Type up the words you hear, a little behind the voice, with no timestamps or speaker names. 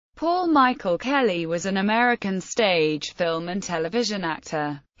Paul Michael Kelly was an American stage, film and television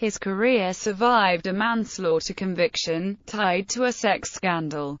actor. His career survived a manslaughter conviction, tied to a sex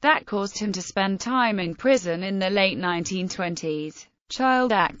scandal, that caused him to spend time in prison in the late 1920s.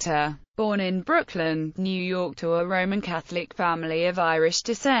 Child actor. Born in Brooklyn, New York to a Roman Catholic family of Irish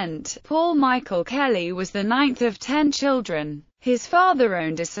descent, Paul Michael Kelly was the ninth of 10 children. His father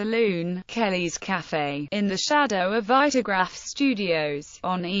owned a saloon, Kelly's Cafe, in the shadow of Vitagraph Studios,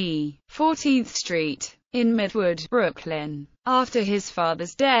 on E. 14th Street, in Midwood, Brooklyn. After his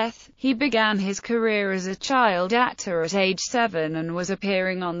father's death, he began his career as a child actor at age 7 and was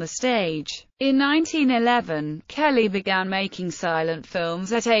appearing on the stage. In 1911, Kelly began making silent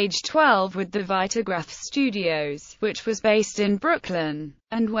films at age 12 with the Vitagraph Studios, which was based in Brooklyn,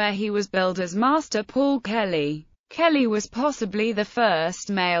 and where he was billed as Master Paul Kelly. Kelly was possibly the first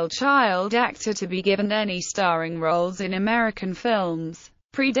male child actor to be given any starring roles in American films,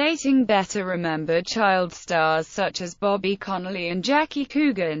 predating better-remembered child stars such as Bobby Connolly and Jackie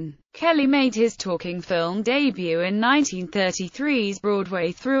Coogan. Kelly made his talking film debut in 1933's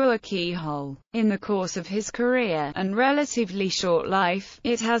Broadway Through a Keyhole. In the course of his career and relatively short life,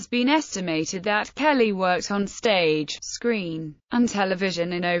 it has been estimated that Kelly worked on stage, screen, and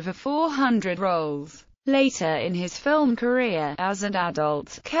television in over 400 roles. Later in his film career, as an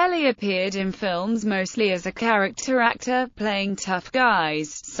adult, Kelly appeared in films mostly as a character actor, playing tough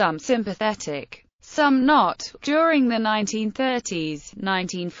guys, some sympathetic, some not, during the 1930s,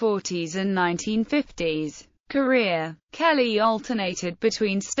 1940s and 1950s. Career. Kelly alternated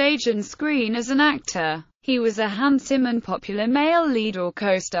between stage and screen as an actor. He was a handsome and popular male lead or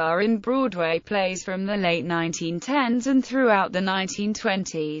co-star in Broadway plays from the late 1910s and throughout the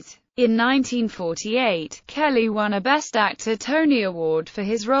 1920s. In 1948, Kelly won a Best Actor Tony Award for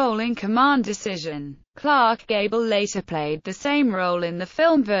his role in Command Decision. Clark Gable later played the same role in the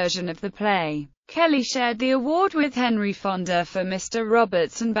film version of the play. Kelly shared the award with Henry Fonda for Mr.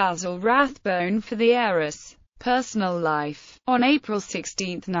 Roberts and Basil Rathbone for The Heiress. Personal life. On April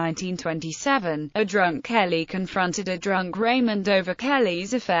 16, 1927, a drunk Kelly confronted a drunk Raymond over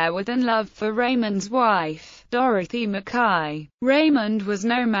Kelly's affair with and love for Raymond's wife, Dorothy Mackay. Raymond was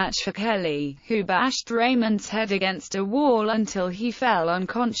no match for Kelly, who bashed Raymond's head against a wall until he fell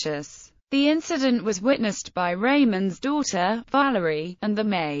unconscious. The incident was witnessed by Raymond's daughter, Valerie, and the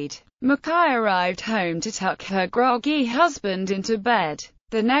maid. Mackay arrived home to tuck her groggy husband into bed.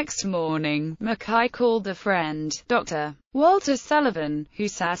 The next morning, Mackay called a friend, Dr. Walter Sullivan, who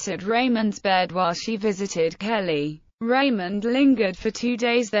sat at Raymond's bed while she visited Kelly. Raymond lingered for 2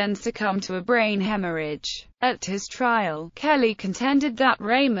 days then succumbed to a brain hemorrhage. At his trial, Kelly contended that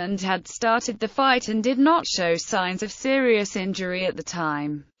Raymond had started the fight and did not show signs of serious injury at the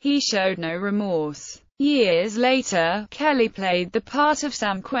time. He showed no remorse. Years later, Kelly played the part of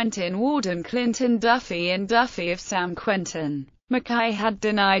Sam Quentin Warden Clinton Duffy in Duffy of Sam Quentin. Mackay had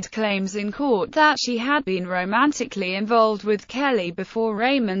denied claims in court that she had been romantically involved with Kelly before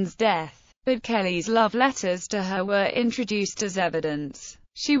Raymond's death, but Kelly's love letters to her were introduced as evidence.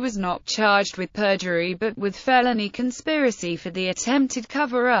 She was not charged with perjury but with felony conspiracy for the attempted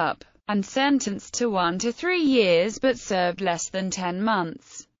cover-up, and sentenced to 1 to 3 years but served less than 10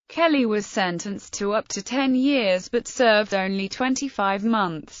 months. Kelly was sentenced to up to 10 years but served only 25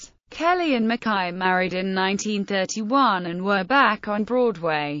 months. Kelly and Mackay married in 1931 and were back on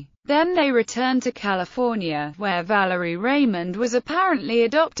Broadway. Then they returned to California, where Valerie Raymond was apparently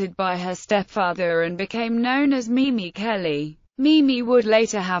adopted by her stepfather and became known as Mimi Kelly. Mimi would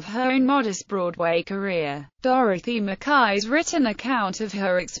later have her own modest Broadway career. Dorothy Mackay's written account of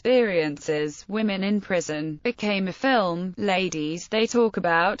her experiences, Women in Prison, became a film, Ladies They Talk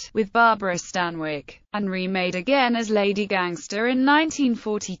About, with Barbara Stanwyck, and remade again as Lady Gangster in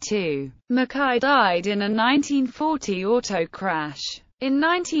 1942. Mackay died in a 1940 auto crash. In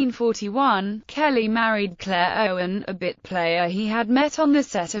 1941, Kelly married Claire Owen, a bit player he had met on the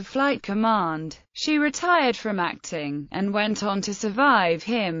set of Flight Command. She retired from acting, and went on to survive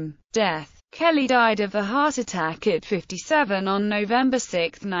him. Death. Kelly died of a heart attack at 57 on November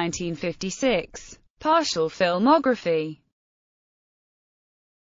 6, 1956. Partial filmography.